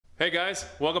Hey guys,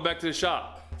 welcome back to the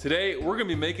shop. Today we're gonna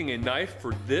be making a knife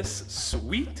for this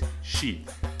sweet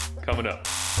sheath. Coming up.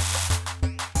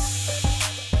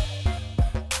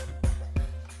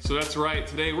 So that's right,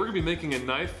 today we're gonna be making a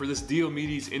knife for this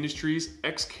Diomedes Industries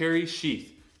X-Carry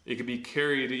Sheath. It can be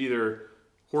carried either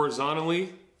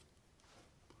horizontally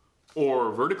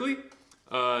or vertically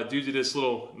due to this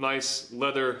little nice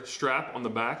leather strap on the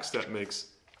back that makes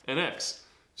an X.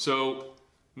 So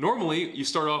normally you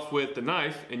start off with the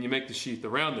knife and you make the sheath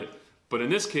around it. But in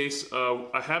this case,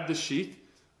 I have this sheath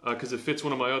because it fits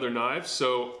one of my other knives.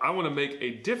 So I want to make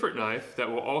a different knife that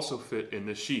will also fit in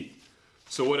this sheath.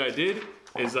 So what I did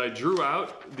is I drew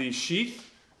out the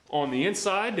sheath on the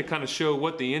inside to kind of show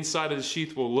what the inside of the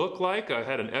sheath will look like. I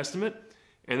had an estimate.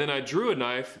 And then I drew a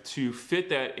knife to fit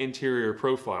that interior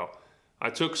profile. I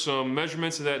took some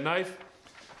measurements of that knife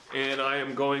and I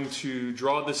am going to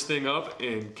draw this thing up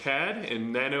in CAD,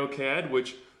 in NanoCAD,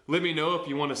 which let me know if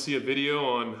you want to see a video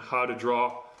on how to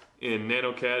draw in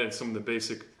NanoCAD and some of the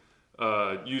basic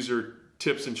user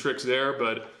tips and tricks there.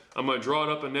 But I'm going to draw it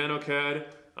up in NanoCAD.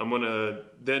 I'm going to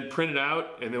then print it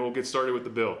out and then we'll get started with the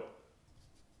build.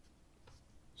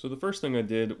 So the first thing I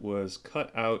did was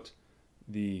cut out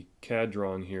the CAD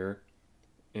drawing here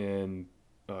and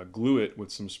glue it with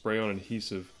some spray-on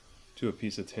adhesive to a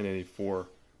piece of 1084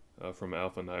 from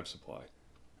Alpha Knife Supply.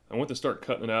 I went to start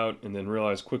cutting it out and then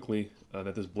realized quickly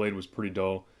that this blade was pretty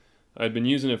dull. I had been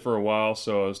using it for a while,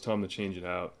 so it was time to change it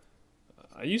out.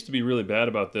 I used to be really bad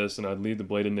about this, and I'd leave the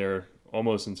blade in there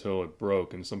almost until it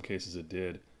broke. In some cases it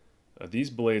did.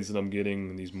 These blades that I'm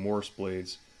getting, these Morse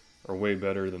blades, are way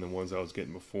better than the ones I was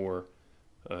getting before.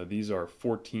 These are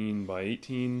 14 by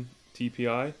 18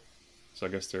 TPI, so I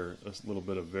guess they're a little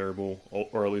bit of variable,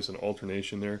 or at least an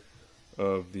alternation there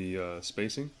of the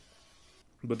spacing.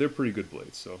 But they're pretty good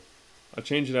blades, so I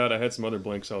changed it out. I had some other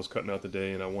blanks I was cutting out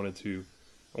today, and I wanted to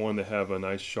have a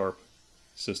nice sharp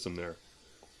system there.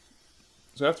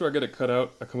 So after I get it cut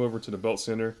out, I come over to the belt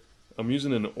sander. I'm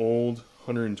using an old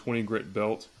 120 grit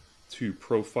belt to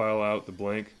profile out the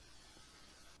blank.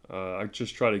 I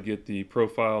just try to get the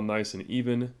profile nice and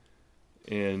even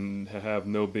and have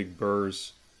no big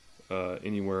burrs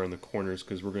anywhere on the corners,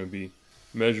 because we're going to be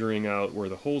measuring out where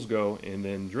the holes go and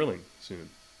then drilling soon.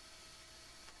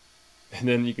 And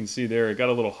then you can see there, it got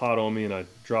a little hot on me and I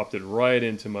dropped it right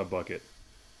into my bucket.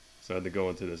 So I had to go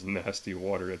into this nasty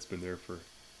water that's been there for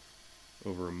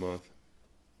over a month.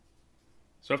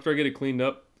 So after I get it cleaned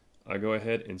up, I go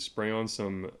ahead and spray on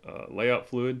some layout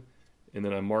fluid, and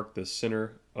then I mark the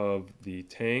center of the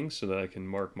tang so that I can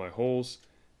mark my holes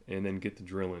and then get the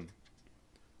drilling.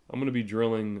 I'm going to be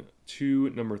drilling two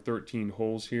number 13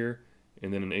 holes here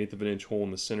and then an 1/8 of an inch hole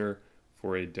in the center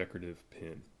for a decorative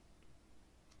pin.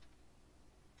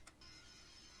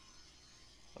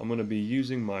 I'm going to be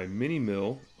using my mini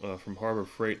mill from Harbor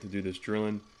Freight to do this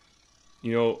drilling.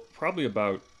 You know, probably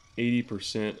about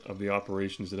 80% of the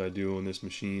operations that I do on this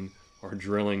machine are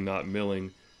drilling, not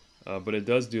milling, but it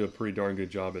does do a pretty darn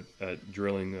good job at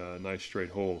drilling nice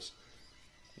straight holes.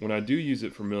 When I do use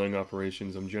it for milling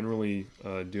operations, I'm generally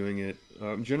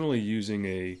using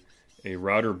a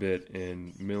router bit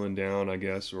and milling down, I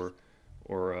guess, or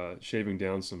shaving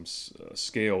down some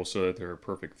scale so that they're a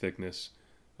perfect thickness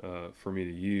for me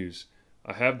to use.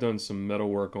 I have done some metal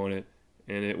work on it,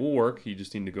 and it will work. You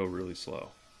just need to go really slow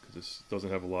because this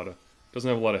doesn't have a lot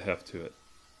of heft to it.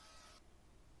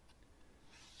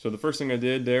 So the first thing I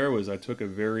did there was I took a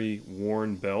very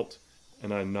worn belt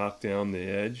and I knocked down the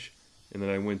edge, and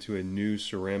then I went to a new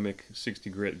ceramic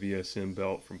 60 grit VSM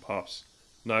belt from Pop's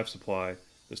Knife Supply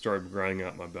to start grinding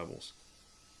out my bevels.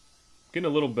 Getting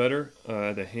a little better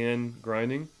at the hand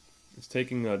grinding. It's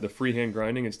taking the freehand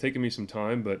grinding. It's taken me some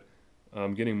time, but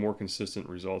I'm getting more consistent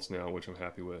results now, which I'm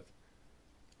happy with.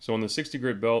 So on the 60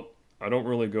 grit belt, I don't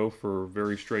really go for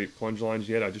very straight plunge lines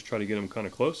yet. I just try to get them kind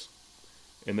of close.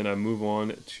 And then I move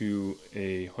on to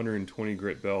a 120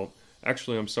 grit belt.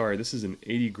 Actually, I'm sorry, this is an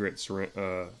 80 grit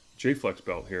J-Flex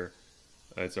belt here.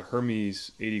 It's a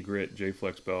Hermes 80 grit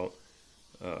J-Flex belt,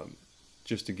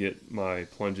 just to get my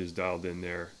plunges dialed in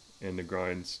there and the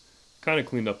grinds kind of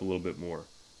cleaned up a little bit more.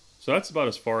 So that's about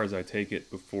as far as I take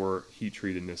it before heat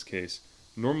treat in this case.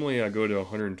 Normally I go to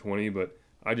 120, but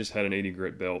I just had an 80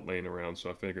 grit belt laying around,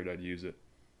 so I figured I'd use it.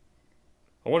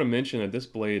 I want to mention that this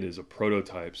blade is a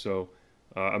prototype, so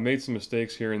I made some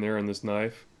mistakes here and there on this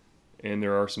knife, and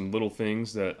there are some little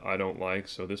things that I don't like,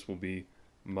 so this will be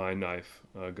my knife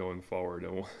going forward.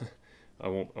 I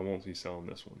won't be selling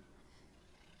this one.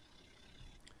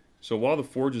 So while the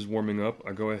forge is warming up,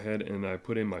 I go ahead and I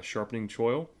put in my sharpening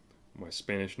choil, my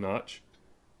Spanish notch,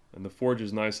 and the forge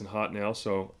is nice and hot now.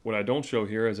 So what I don't show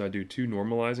here is I do 2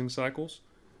 normalizing cycles.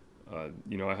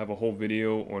 You know, I have a whole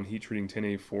video on heat treating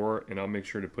 1084, and I'll make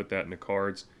sure to put that in the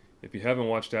cards. If you haven't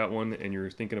watched that one and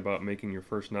you're thinking about making your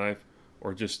first knife,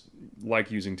 or just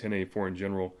like using 1084 in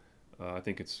general, I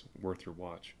think it's worth your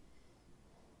watch.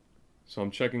 So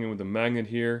I'm checking in with the magnet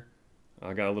here.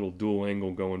 I got a little dual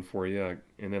angle going for you,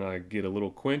 and then I get a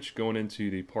little quench going into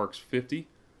the Parks 50.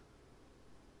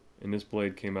 And this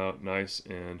blade came out nice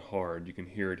and hard. You can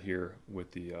hear it here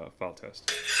with the file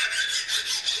test.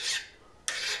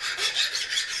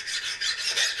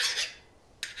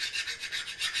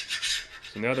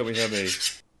 So now that we have a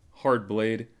hard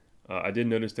blade, I did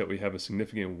notice that we have a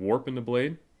significant warp in the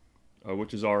blade,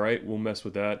 which is alright. We'll mess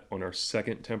with that on our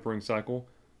second tempering cycle.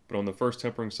 But on the first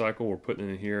tempering cycle, we're putting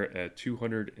it in here at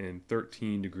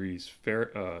 213 degrees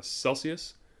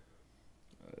Celsius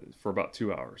for about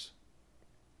 2 hours.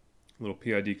 Little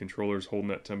PID controllers holding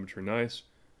that temperature nice.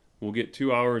 We'll get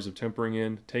 2 hours of tempering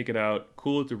in, take it out,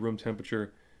 cool it to room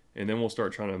temperature, and then we'll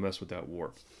start trying to mess with that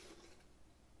warp.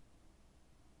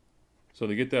 So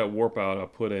to get that warp out, I'll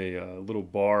put a little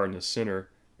bar in the center,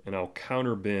 and I'll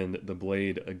counter bend the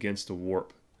blade against the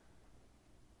warp.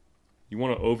 You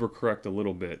want to overcorrect a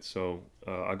little bit, so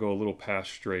I go a little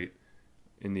past straight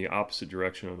in the opposite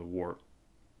direction of the warp,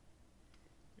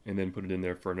 and then put it in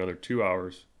there for another 2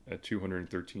 hours at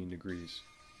 213 degrees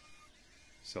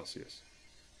Celsius.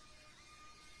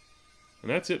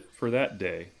 And that's it for that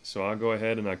day. So I'll go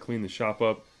ahead and I clean the shop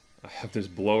up. I have this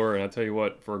blower, and I tell you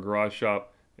what, for a garage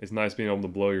shop, it's nice being able to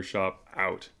blow your shop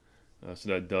out so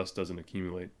that dust doesn't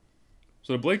accumulate.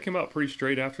 So the blade came out pretty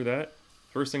straight after that.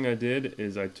 First thing I did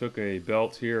is I took a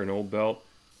belt here, an old belt,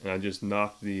 and I just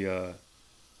knocked the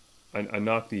I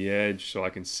knocked the edge so I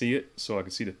can see it, so I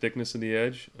can see the thickness of the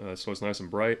edge, so it's nice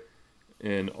and bright.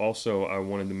 And also I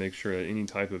wanted to make sure that any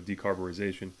type of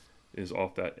decarburization is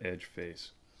off that edge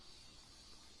face.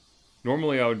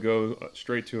 Normally I would go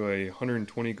straight to a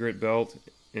 120 grit belt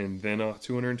and then a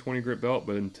 220 grit belt,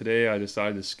 but today I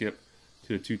decided to skip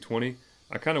to the 220.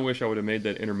 I kind of wish I would have made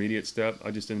that intermediate step.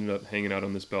 I just ended up hanging out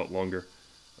on this belt longer,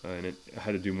 and I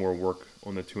had to do more work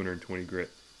on the 220 grit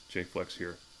J-Flex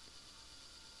here.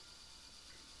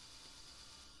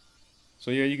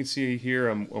 So yeah, you can see here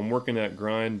I'm working that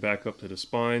grind back up to the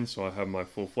spine, so I have my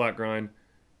full flat grind.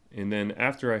 And then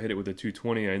after I hit it with the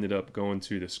 220, I ended up going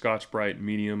to the Scotch-Brite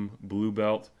medium blue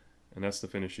belt, and that's the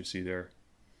finish you see there.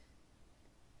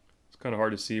 It's kind of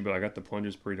hard to see, but I got the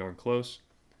plunges pretty darn close.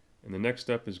 And the next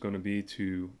step is going to be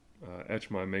to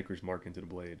etch my maker's mark into the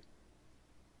blade.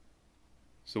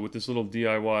 So with this little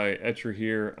DIY etcher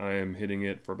here, I am hitting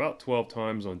it for about 12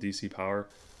 times on DC power.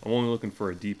 I'm only looking for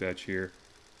a deep etch here,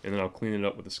 and then I'll clean it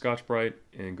up with the Scotch-Brite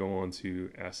and go on to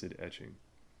acid etching.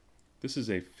 This is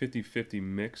a 50-50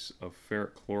 mix of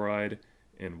ferric chloride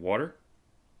and water,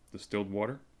 distilled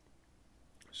water.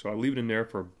 So I leave it in there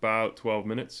for about 12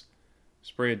 minutes,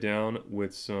 spray it down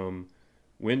with some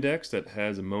Windex that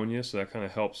has ammonia, so that kind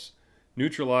of helps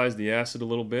neutralize the acid a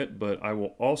little bit. But I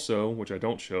will also, which I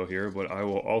don't show here, but I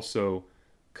will also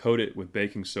coat it with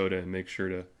baking soda and make sure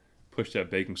to push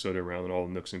that baking soda around in all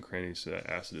the nooks and crannies so that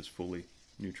acid is fully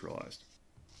neutralized.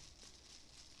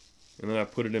 And then I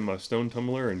put it in my stone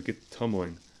tumbler and get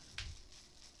tumbling.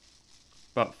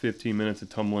 About 15 minutes of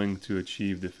tumbling to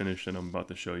achieve the finish that I'm about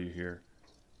to show you here.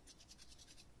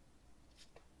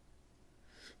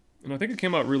 And I think it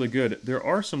came out really good. There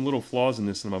are some little flaws in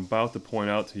this that I'm about to point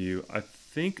out to you. I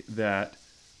think that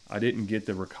I didn't get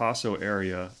the ricasso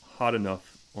area hot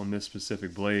enough on this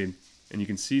specific blade, and you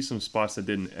can see some spots that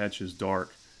didn't etch as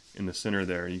dark in the center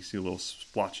there. You can see a little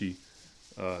splotchy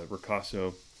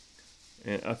ricasso.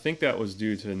 And I think that was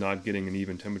due to not getting an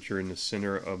even temperature in the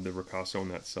center of the ricasso on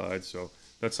that side, so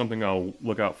that's something I'll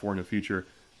look out for in the future.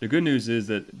 The good news is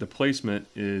that the placement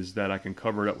is that I can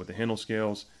cover it up with the handle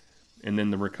scales, and then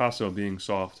the ricasso being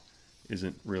soft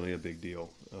isn't really a big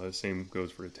deal. The same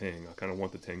goes for the tang. I kind of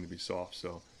want the tang to be soft,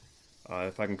 so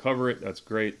if I can cover it, that's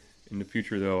great. In the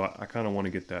future though, I kind of want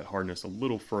to get that hardness a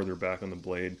little further back on the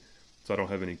blade so I don't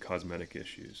have any cosmetic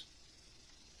issues.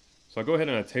 So I'll go ahead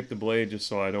and I tape the blade just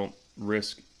so I don't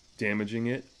risk damaging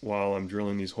it while I'm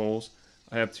drilling these holes.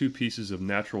 I have two pieces of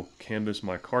natural canvas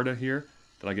micarta here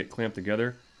that I get clamped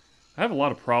together. I have a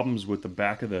lot of problems with the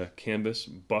back of the canvas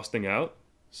busting out,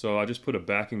 so I just put a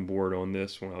backing board on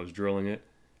this when I was drilling it,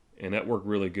 and that worked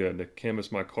really good. The canvas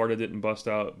micarta didn't bust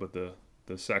out, but the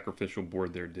sacrificial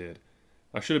board there did.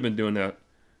 I should have been doing that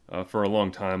for a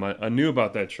long time. I knew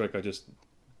about that trick, I just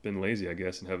been lazy, I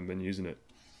guess, and haven't been using it.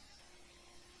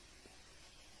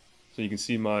 So you can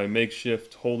see my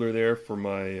makeshift holder there for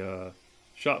my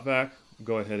shop vac.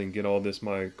 Go ahead and get all this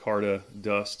micarta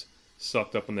dust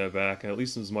sucked up in that vac, at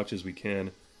least as much as we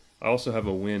can. I also have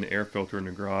a Win air filter in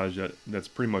the garage that's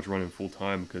pretty much running full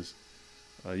time because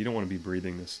you don't want to be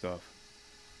breathing this stuff.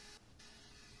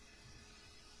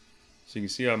 So you can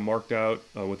see I marked out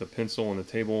with a pencil on the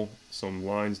table some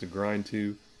lines to grind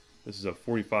to. This is a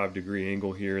 45-degree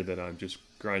angle here that I'm just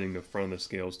grinding the front of the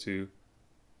scales to.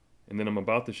 And then I'm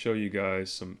about to show you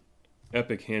guys some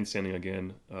epic hand sanding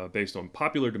again based on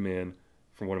popular demand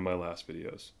from one of my last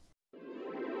videos.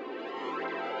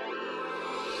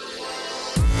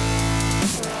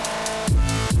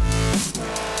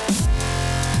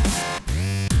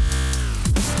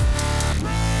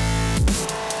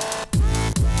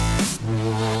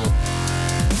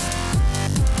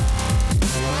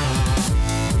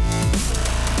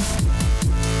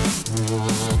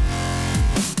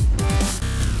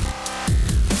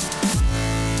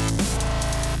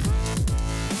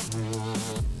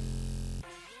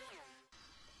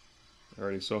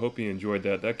 Alrighty, so I hope you enjoyed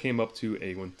that. That came up to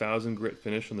a 1000 grit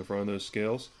finish on the front of those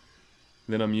scales.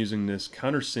 Then I'm using this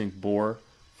countersink bore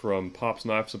from Pop's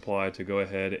Knife Supply to go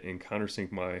ahead and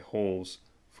countersink my holes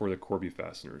for the Corby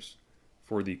fasteners,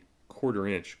 for the 1/4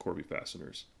 inch Corby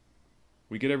fasteners.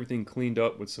 We get everything cleaned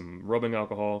up with some rubbing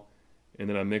alcohol, and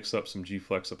then I mix up some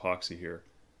G-Flex epoxy here.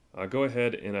 I go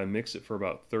ahead and I mix it for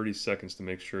about 30 seconds to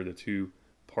make sure the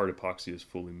two-part epoxy is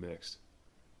fully mixed.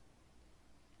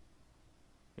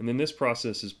 And then this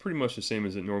process is pretty much the same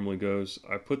as it normally goes.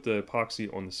 I put the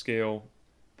epoxy on the scale,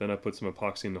 then I put some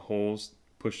epoxy in the holes,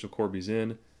 push the Corbies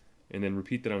in, and then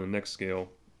repeat that on the next scale,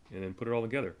 and then put it all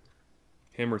together.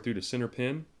 Hammer through the center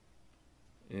pin,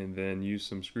 and then use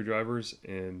some screwdrivers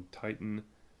and tighten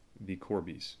the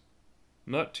Corbies.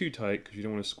 Not too tight because you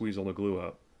don't want to squeeze all the glue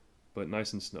out, but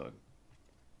nice and snug.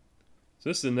 So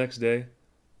this is the next day.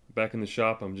 Back in the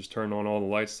shop, I'm just turning on all the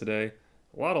lights today.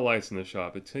 A lot of lights in the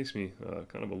shop. It takes me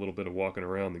kind of a little bit of walking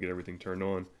around to get everything turned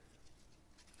on.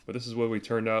 But this is what we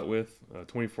turned out with.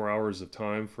 24 hours of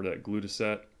time for that glue to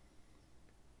set.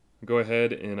 Go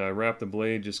ahead and I wrap the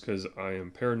blade just because I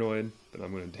am paranoid that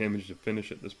I'm going to damage the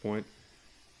finish at this point.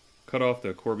 Cut off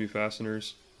the Corby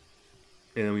fasteners,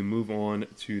 and then we move on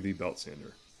to the belt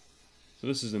sander. So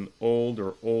this is an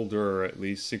older at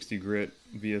least 60 grit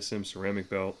VSM ceramic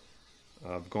belt.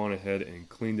 I've gone ahead and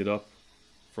cleaned it up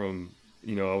from,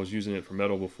 I was using it for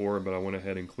metal before, but I went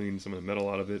ahead and cleaned some of the metal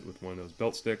out of it with one of those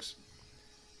belt sticks.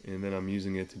 And then I'm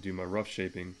using it to do my rough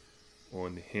shaping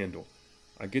on the handle.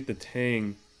 I get the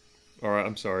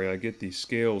I get the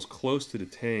scales close to the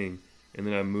tang, and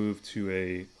then I move to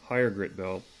a higher grit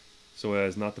belt so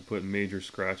as not to put major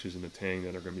scratches in the tang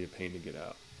that are going to be a pain to get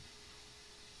out.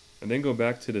 And then go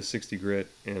back to the 60 grit,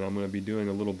 and I'm going to be doing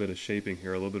a little bit of shaping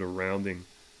here, a little bit of rounding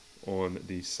on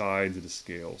the sides of the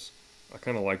scales. I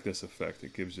kind of like this effect.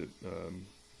 It gives it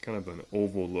kind of an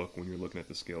oval look when you're looking at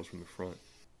the scales from the front.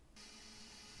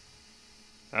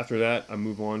 After that, I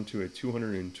move on to a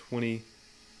 220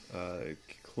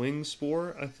 cling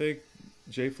spore, I think,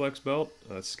 J-Flex belt,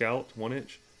 scalloped 1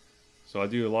 inch. So I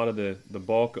do a lot of the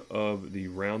bulk of the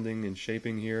rounding and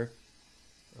shaping here.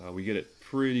 We get it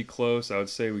pretty close. I would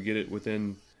say we get it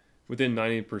within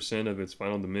 90% of its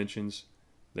final dimensions.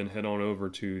 Then head on over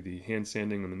to the hand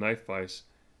sanding on the knife vise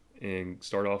and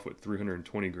start off with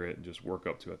 320 grit and just work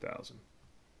up to 1000.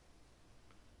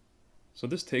 So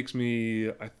this takes me,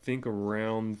 I think,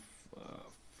 around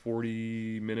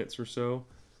 40 minutes or so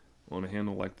on a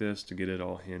handle like this to get it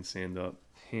all hand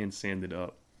sanded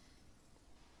up.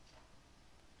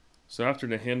 So after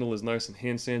the handle is nice and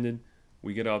hand sanded,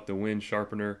 we get out the Win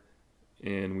sharpener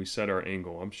and we set our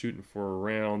angle. I'm shooting for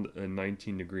around a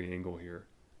 19-degree angle here.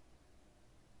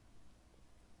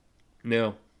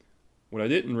 Now, what I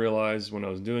didn't realize when I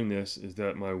was doing this is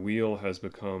that my wheel has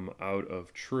become out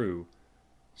of true.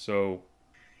 So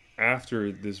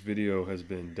after this video has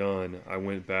been done, I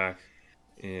went back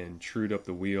and trued up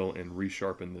the wheel and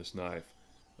resharpened this knife.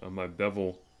 My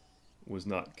bevel was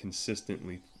not consistent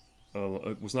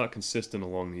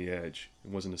along the edge.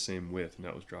 It wasn't the same width, and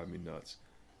that was driving me nuts.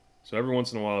 So every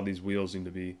once in a while, these wheels need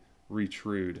to be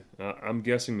retrued. I'm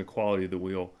guessing the quality of the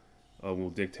wheel will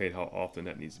dictate how often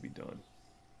that needs to be done.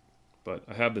 But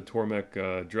I have the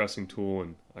Tormek dressing tool,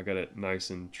 and I got it nice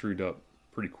and trued up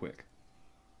pretty quick.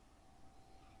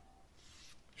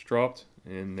 Stropped,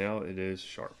 and now it is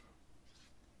sharp.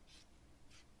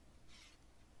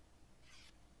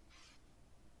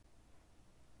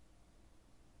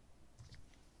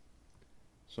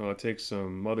 So I'll take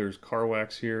some Mother's car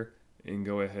wax here and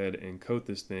go ahead and coat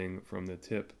this thing from the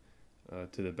tip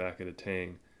to the back of the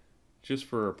tang, just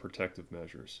for protective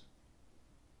measures.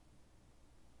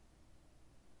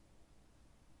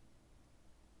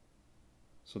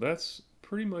 So that's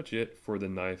pretty much it for the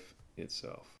knife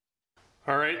itself.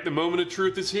 All right, the moment of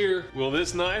truth is here. Will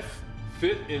this knife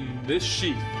fit in this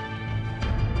sheath?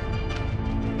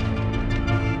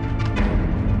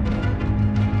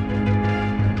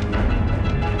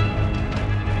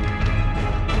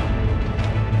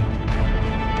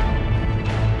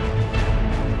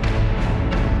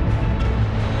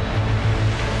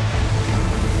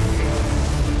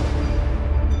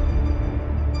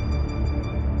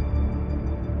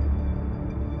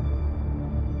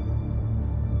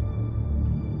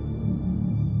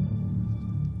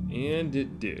 And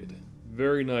it did.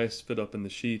 Very nice fit up in the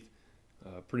sheath.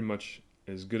 Pretty much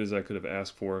as good as I could have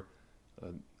asked for.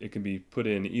 It can be put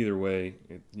in either way,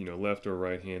 left or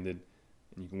right-handed,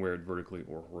 and you can wear it vertically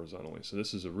or horizontally. So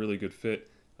this is a really good fit.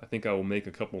 I think I will make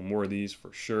a couple more of these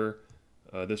for sure.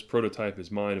 This prototype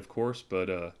is mine, of course,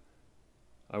 but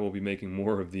I will be making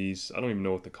more of these. I don't even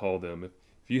know what to call them.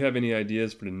 If you have any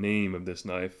ideas for the name of this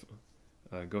knife,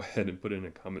 go ahead and put it in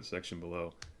the comment section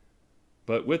below.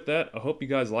 But with that, I hope you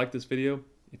guys liked this video.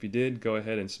 If you did, go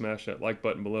ahead and smash that like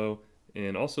button below,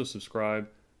 and also subscribe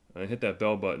and hit that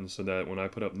bell button so that when I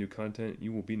put up new content,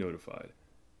 you will be notified.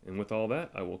 And with all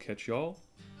that, I will catch y'all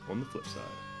on the flip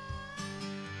side.